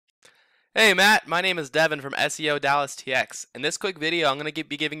Hey Matt, my name is Devin from SEO Dallas TX. In this quick video, I'm going to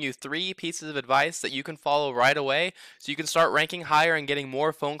be giving you 3 pieces of advice that you can follow right away so you can start ranking higher and getting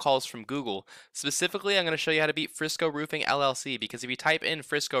more phone calls from Google. Specifically, I'm going to show you how to beat Frisco Roofing LLC because if you type in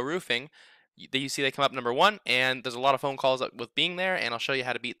Frisco Roofing, you see they come up number 1 and there's a lot of phone calls with being there, and I'll show you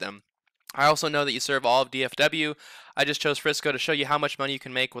how to beat them. I also know that you serve all of DFW. I just chose Frisco to show you how much money you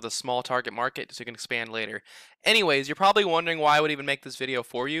can make with a small target market so you can expand later. Anyways, you're probably wondering why I would even make this video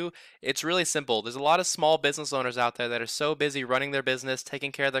for you. It's really simple. There's a lot of small business owners out there that are so busy running their business,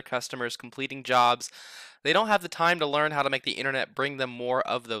 taking care of their customers, completing jobs. They don't have the time to learn how to make the internet bring them more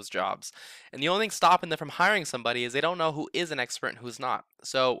of those jobs. And the only thing stopping them from hiring somebody is they don't know who is an expert and who's not.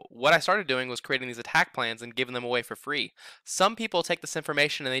 So what I started doing was creating these attack plans and giving them away for free. Some people take this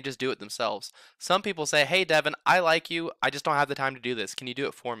information and they just do it themselves. Some people say, hey Devin, I like you, I just don't have the time to do this. Can you do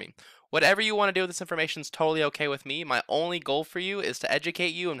it for me? Whatever you want to do with this information is totally okay with me. My only goal for you is to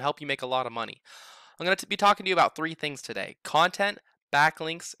educate you and help you make a lot of money. I'm going to be talking to you about 3 things today: content,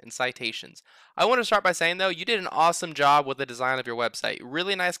 backlinks, and citations. I want to start by saying though, you did an awesome job with the design of your website.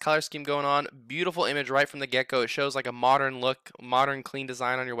 Really nice color scheme going on, beautiful image right from the get-go. It shows like a modern look, modern clean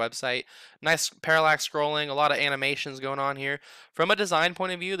design on your website. Nice parallax scrolling, a lot of animations going on here. From a design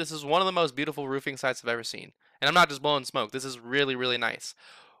point of view, this is one of the most beautiful roofing sites I've ever seen. And I'm not just blowing smoke, this is really, really nice.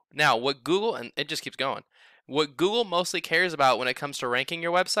 Now, what Google, and it just keeps going, what Google mostly cares about when it comes to ranking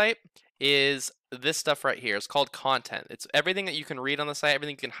your website is this stuff right here. It's called content. It's everything that you can read on the site,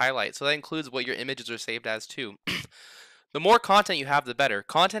 everything you can highlight. So that includes what your images are saved as too. The more content you have, the better.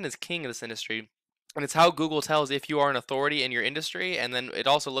 Content is king in this industry. And it's how Google tells if you are an authority in your industry, and then it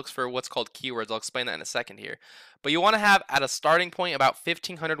also looks for what's called keywords. I'll explain that in a second here. But you want to have at a starting point about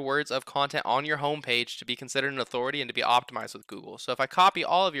 1,500 words of content on your homepage to be considered an authority and to be optimized with Google. So if I copy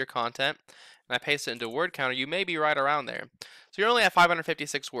all of your content and I paste it into word counter, you may be right around there. So you're only at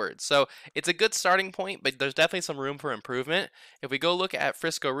 556 words. So it's a good starting point, but there's definitely some room for improvement. If we go look at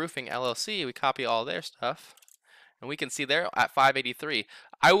Frisco Roofing LLC, we copy all their stuff, and we can see they're at 583.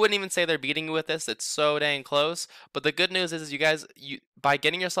 I wouldn't even say they're beating you with this. It's so dang close. But the good news is you guys, by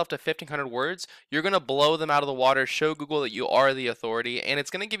getting yourself to 1,500 words, you're going to blow them out of the water, show Google that you are the authority, and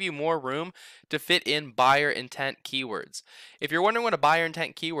it's going to give you more room to fit in buyer intent keywords. If you're wondering what a buyer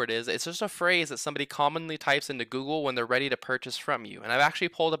intent keyword is, it's just a phrase that somebody commonly types into Google when they're ready to purchase from you. And I've actually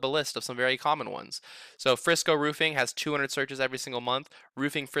pulled up a list of some very common ones. So Frisco Roofing has 200 searches every single month.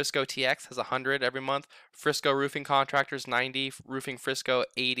 Roofing Frisco TX has 100 every month. Frisco Roofing Contractors 90. Roofing Frisco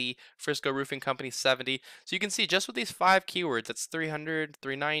 80, Frisco Roofing Company 70. So you can see just with these 5 keywords, that's 300,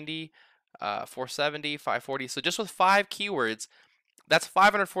 390, 470, 540. So just with 5 keywords, that's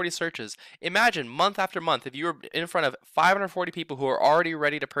 540 searches. Imagine month after month if you were in front of 540 people who are already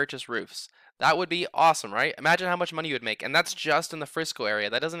ready to purchase roofs. That would be awesome, right? Imagine how much money you would make. And that's just in the Frisco area.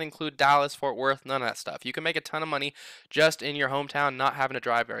 That doesn't include Dallas, Fort Worth, none of that stuff. You can make a ton of money just in your hometown, not having to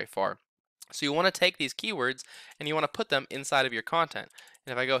drive very far. So you want to take these keywords and you want to put them inside of your content.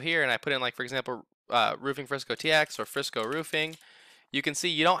 And if I go here and I put in, like, for example, Roofing Frisco TX or Frisco Roofing, you can see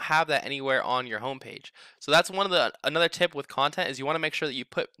you don't have that anywhere on your homepage. So that's another tip with content is you want to make sure that you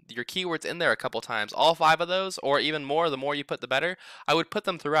put your keywords in there a couple times. All 5 of those, or even more, the more you put the better. I would put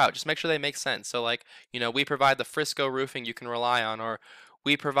them throughout. Just make sure they make sense. So like, we provide the Frisco roofing you can rely on, or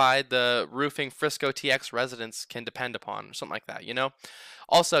we provide the roofing Frisco TX residents can depend upon, or something like that.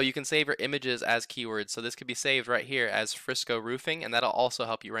 Also, you can save your images as keywords. So this could be saved right here as Frisco Roofing, and that'll also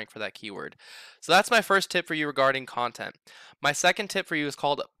help you rank for that keyword. So that's my first tip for you regarding content. My second tip for you is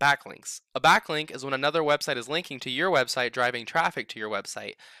called backlinks. A backlink is when another website is linking to your website, driving traffic to your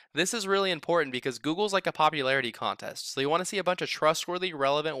website. This is really important because Google's like a popularity contest. So you want to see a bunch of trustworthy,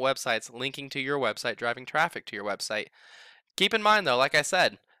 relevant websites linking to your website, driving traffic to your website. Keep in mind though, like I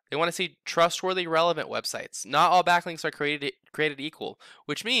said, they want to see trustworthy, relevant websites. Not all backlinks are created equal,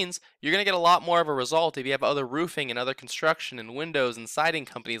 which means you're going to get a lot more of a result if you have other roofing and other construction and windows and siding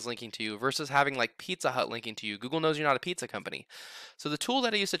companies linking to you versus having like Pizza Hut linking to you. Google knows you're not a pizza company. So the tool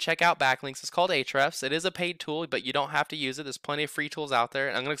that I use to check out backlinks is called Ahrefs. It is a paid tool, but you don't have to use it. There's plenty of free tools out there,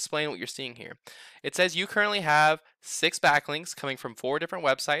 and I'm going to explain what you're seeing here. It says you currently have 6 backlinks coming from 4 different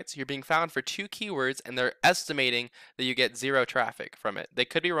websites. You're being found for 2 keywords, and they're estimating that you get 0 traffic from it. They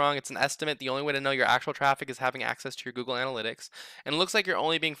could be wrong. It's an estimate. The only way to know your actual traffic is having access to your Google Analytics. And it looks like you're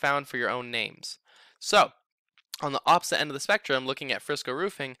only being found for your own names. So, on the opposite end of the spectrum, looking at Frisco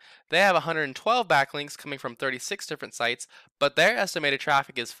Roofing, they have 112 backlinks coming from 36 different sites, but their estimated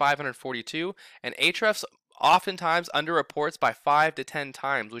traffic is 542, and Ahrefs oftentimes underreports by 5 to 10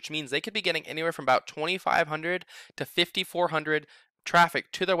 times, which means they could be getting anywhere from about 2,500 to 5,400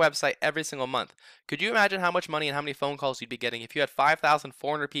 traffic to their website every single month. Could you imagine how much money and how many phone calls you'd be getting if you had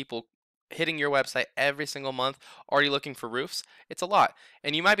 5,400 people hitting your website every single month, already looking for roofs. It's a lot.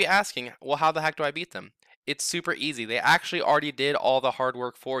 And you might be asking, well, how the heck do I beat them? It's super easy. They actually already did all the hard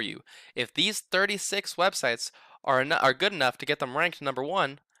work for you. If these 36 websites are good enough to get them ranked number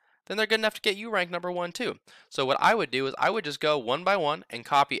one, then they're good enough to get you ranked number one too. So what I would do is I would just go one by one and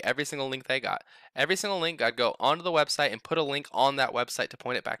copy every single link they got. Every single link, I'd go onto the website and put a link on that website to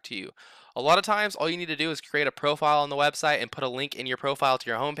point it back to you. A lot of times, all you need to do is create a profile on the website and put a link in your profile to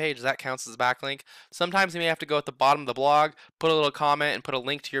your homepage. That counts as a backlink. Sometimes you may have to go at the bottom of the blog, put a little comment, and put a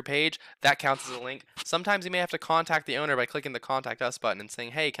link to your page. That counts as a link. Sometimes you may have to contact the owner by clicking the Contact Us button and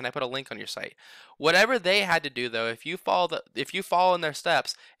saying, "Hey, can I put a link on your site?" Whatever they had to do, though, if you follow in their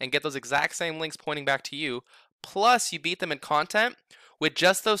steps and get those exact same links pointing back to you, plus you beat them in content, with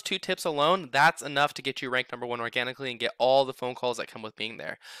just those two tips alone, that's enough to get you ranked number one organically and get all the phone calls that come with being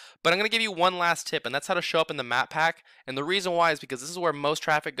there. But I'm going to give you one last tip, and that's how to show up in the map pack. And the reason why is because this is where most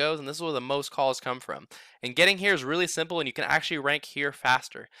traffic goes, and this is where the most calls come from. And getting here is really simple, and you can actually rank here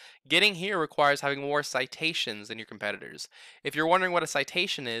faster. Getting here requires having more citations than your competitors. If you're wondering what a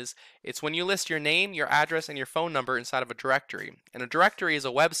citation is, it's when you list your name, your address, and your phone number inside of a directory. And a directory is a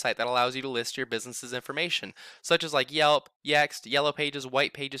website that allows you to list your business's information, such as like Yelp, Yext, Yellow Pages,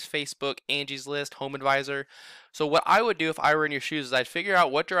 White Pages, Facebook, Angie's List, Home Advisor. So what I would do if I were in your shoes is I'd figure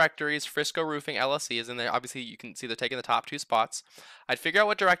out what directories Frisco Roofing LLC is in there. Obviously, you can see they're taking the top two spots. I'd figure out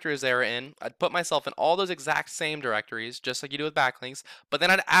what directories they were in. I'd put myself in all those exact same directories, just like you do with backlinks, but then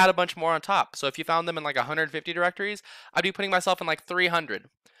I'd add a bunch more on top. So if you found them in like 150 directories, I'd be putting myself in like 300.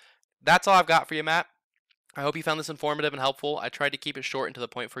 That's all I've got for you, Matt. I hope you found this informative and helpful. I tried to keep it short and to the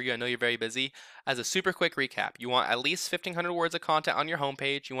point for you. I know you're very busy. As a super quick recap, you want at least 1,500 words of content on your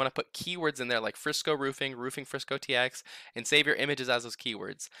homepage. You want to put keywords in there like Frisco Roofing, Roofing Frisco TX, and save your images as those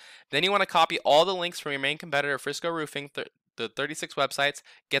keywords. Then you want to copy all the links from your main competitor, Frisco Roofing, the 36 websites,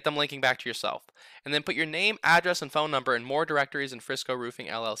 get them linking back to yourself. And then put your name, address, and phone number in more directories in Frisco Roofing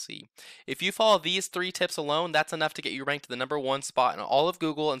LLC. If you follow these 3 tips alone, that's enough to get you ranked to the number 1 spot in all of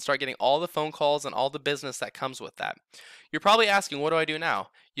Google and start getting all the phone calls and all the business that comes with that. You're probably asking, what do I do now?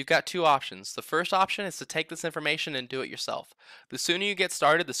 You've got 2 options. The first option is to take this information and do it yourself. The sooner you get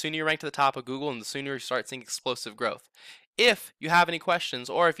started, the sooner you rank to the top of Google, and the sooner you start seeing explosive growth. If you have any questions,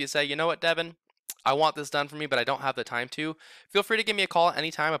 or if you say, you know what, Devin, I want this done for me, but I don't have the time to, feel free to give me a call at any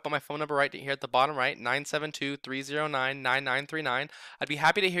time. I put my phone number right here at the bottom right, 972-309-9939. I'd be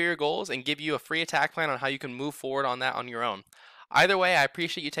happy to hear your goals and give you a free attack plan on how you can move forward on that on your own. Either way, I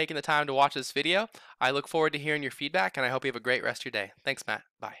appreciate you taking the time to watch this video. I look forward to hearing your feedback, and I hope you have a great rest of your day. Thanks, Matt.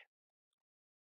 Bye.